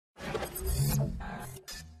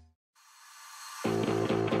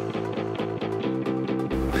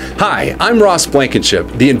Hi, I'm Ross Blankenship,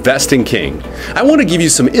 the Investing King. I want to give you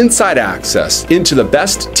some inside access into the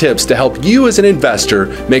best tips to help you as an investor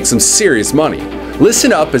make some serious money.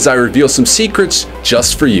 Listen up as I reveal some secrets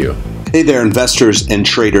just for you. Hey there, investors and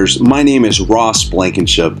traders. My name is Ross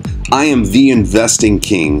Blankenship. I am the Investing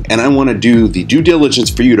King, and I want to do the due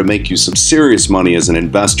diligence for you to make you some serious money as an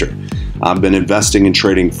investor. I've been investing and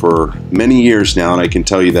trading for many years now, and I can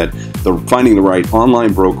tell you that finding the right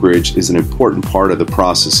online brokerage is an important part of the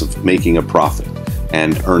process of making a profit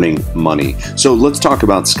and earning money. So let's talk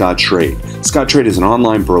about Scottrade. Scottrade is an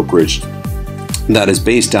online brokerage that is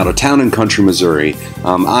based out of Town and Country, Missouri.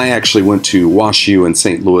 I actually went to WashU in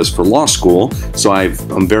St. Louis for law school, so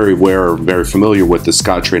I'm very aware, very familiar with the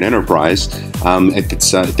Scottrade enterprise. I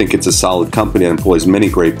think it's a solid company that employs many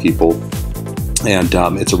great people, and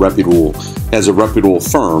it's a reputable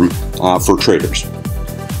firm for traders.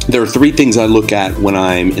 There are three things I look at when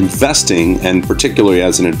I'm investing, and particularly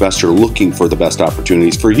as an investor looking for the best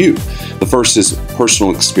opportunities for you. The first is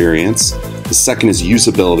personal experience. The second is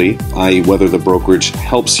usability, i.e. whether the brokerage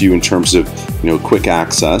helps you in terms of quick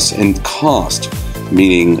access, and cost,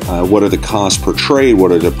 meaning what are the costs per trade,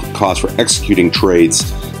 what are the costs for executing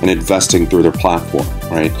trades and investing through their platform,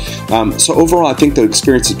 right? So overall, I think the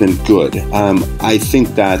experience has been good. I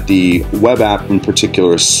think that the web app in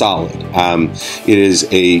particular is solid. It is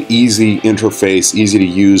a easy interface, easy to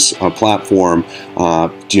use platform,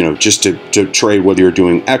 just to trade, whether you're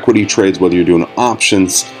doing equity trades, whether you're doing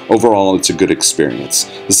options. Overall, it's a good experience.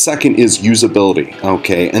 The second is usability,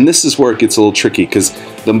 okay? And this is where it gets a little tricky because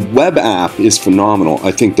the web app is phenomenal.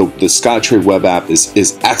 I think the Scottrade web app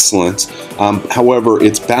is excellent. However,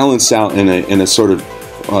 it's balanced out in a sort of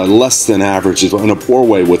less than average, in a poor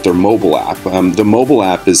way with their mobile app. The mobile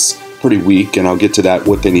app is pretty weak, and I'll get to that,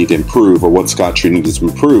 what they need to improve or what Scottrade needs to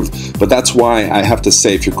improve. But that's why I have to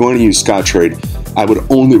say, if you're going to use Scottrade, I would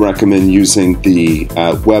only recommend using the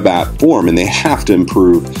web app form, and they have to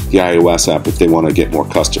improve the iOS app if they want to get more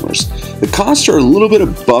customers. The costs are a little bit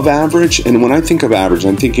above average, and when I think of average,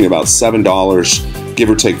 I'm thinking about $7, give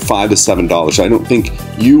or take $5 to $7. I don't think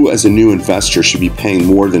you as a new investor should be paying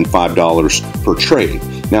more than $5 per trade.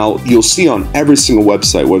 Now, you'll see on every single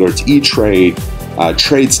website, whether it's E-Trade,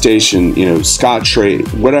 TradeStation, Scottrade,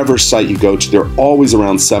 whatever site you go to, they're always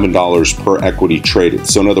around $7 per equity traded.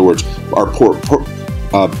 So in other words,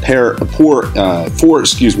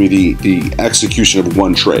 the execution of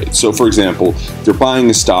one trade. So for example, if you're buying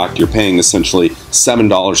a stock, you're paying essentially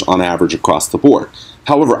 $7 on average across the board.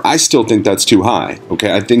 However, I still think that's too high.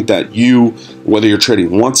 Okay, I think that whether you're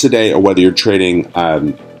trading once a day or whether you're trading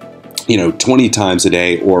 20 times a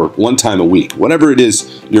day or one time a week, whatever it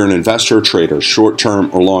is, you're an investor or trader, short term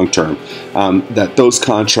or long term, that those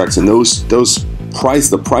contracts and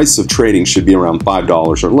the price of trading should be around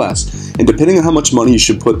 $5 or less. And depending on how much money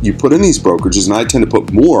you put in these brokerages, and I tend to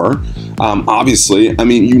put more, obviously, I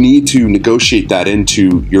mean, you need to negotiate that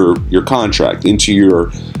into your contract, into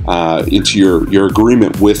your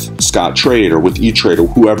agreement with Scottrade or with E-Trade or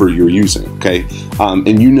whoever you're using, okay?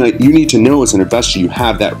 And you need to know as an investor you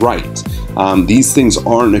have that right. These things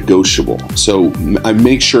are negotiable, so I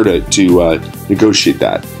make sure to negotiate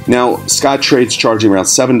that. Now, Scottrade's charging around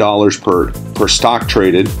 $7 per stock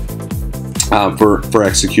traded for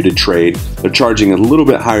executed trade. They're charging a little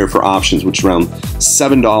bit higher for options, which is around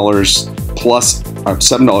 $7 plus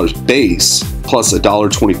 $7 base plus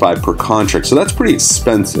 $1.25 per contract. So that's pretty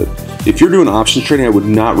expensive. If you're doing options trading, I would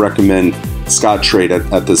not recommend Scottrade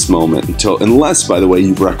at this moment unless, by the way,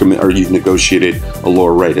 you've negotiated a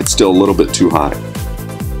lower rate. It's still a little bit too high.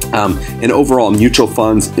 And overall, mutual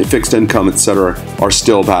funds, fixed income, etc., are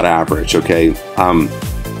still about average. Okay.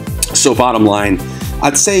 So bottom line,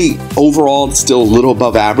 I'd say overall it's still a little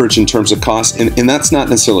above average in terms of cost, and that's not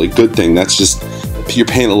necessarily a good thing. That's just you're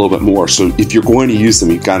paying a little bit more. So if you're going to use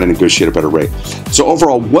them, you've got to negotiate a better rate. So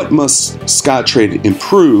overall, what must Scottrade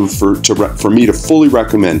improve for me to fully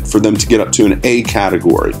recommend for them to get up to an A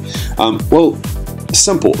category? Well,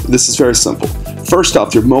 simple. This is very simple. First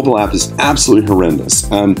off, their mobile app is absolutely horrendous.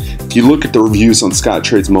 If you look at the reviews on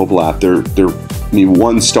Scottrade's mobile app,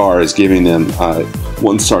 one star is giving them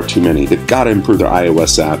 1 star too many. They've got to improve their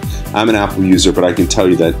iOS app. I'm an Apple user, but I can tell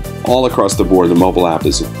you that all across the board, the mobile app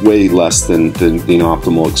is way less than the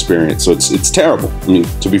optimal experience. So it's terrible. I mean,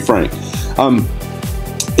 to be frank.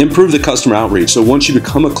 Improve the customer outreach. So once you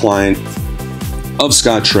become a client of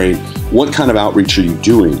Scottrade, what kind of outreach are you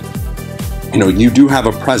doing? You do have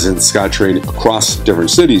a presence, Scottrade, across different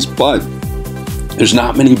cities, but there's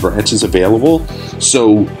not many branches available.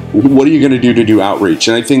 So what are you going to do outreach?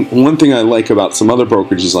 And I think one thing I like about some other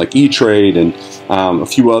brokerages like E-Trade and a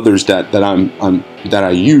few others that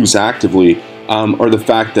I use actively, or the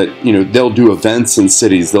fact that they'll do events in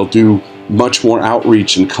cities, they'll do much more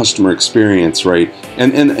outreach and customer experience, right?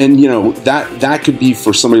 And that could be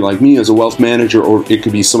for somebody like me as a wealth manager, or it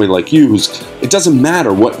could be somebody like you it doesn't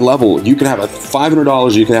matter what level. You can have a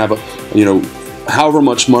 $500, you can have however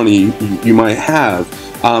much money you might have,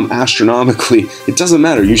 astronomically, it doesn't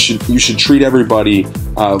matter. You should treat everybody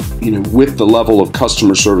with the level of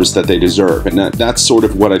customer service that they deserve, and that's sort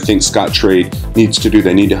of what I think Scottrade needs to do.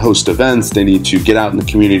 They need to host events, they need to get out in the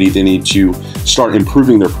community, they need to start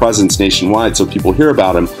improving their presence nationwide so people hear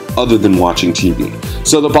about them other than watching TV.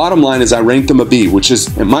 So the bottom line is I rank them a B, which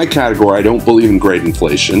is in my category. I don't believe in great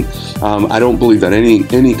inflation. I don't believe that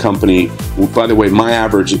any company, by the way, my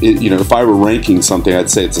average, if I were ranking something, I'd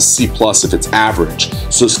say it's a C plus if it's average.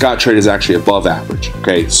 So Scottrade is actually above average,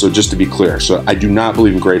 okay? So just to be clear, so I do not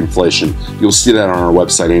believe in great inflation. You'll see that on our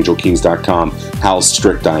website, angelkings.com, how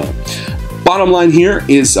strict I am. Bottom line here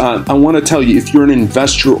is I want to tell you, if you're an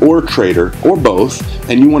investor or trader or both,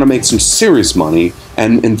 and you want to make some serious money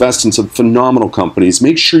and invest in some phenomenal companies,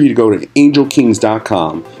 make sure you go to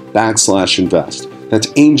angelkings.com/invest. That's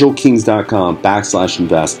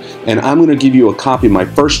angelkings.com/invest. And I'm going to give you a copy of my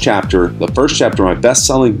first chapter, the first chapter of my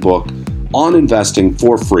best-selling book on investing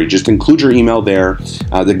for free. Just include your email there.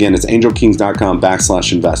 Again, it's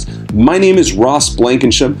angelkings.com/invest. My name is Ross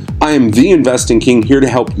Blankenship. I am the Investing King, here to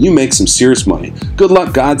help you make some serious money. Good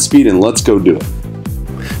luck, Godspeed, and let's go do it.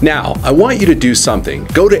 Now, I want you to do something.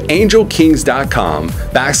 Go to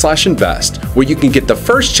angelkings.com/invest, where you can get the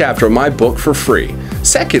first chapter of my book for free.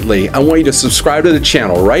 Secondly, I want you to subscribe to the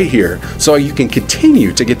channel right here so you can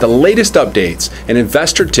continue to get the latest updates and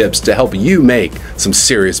investor tips to help you make some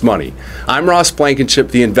serious money. I'm Ross Blankenship,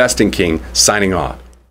 the Investing King, signing off.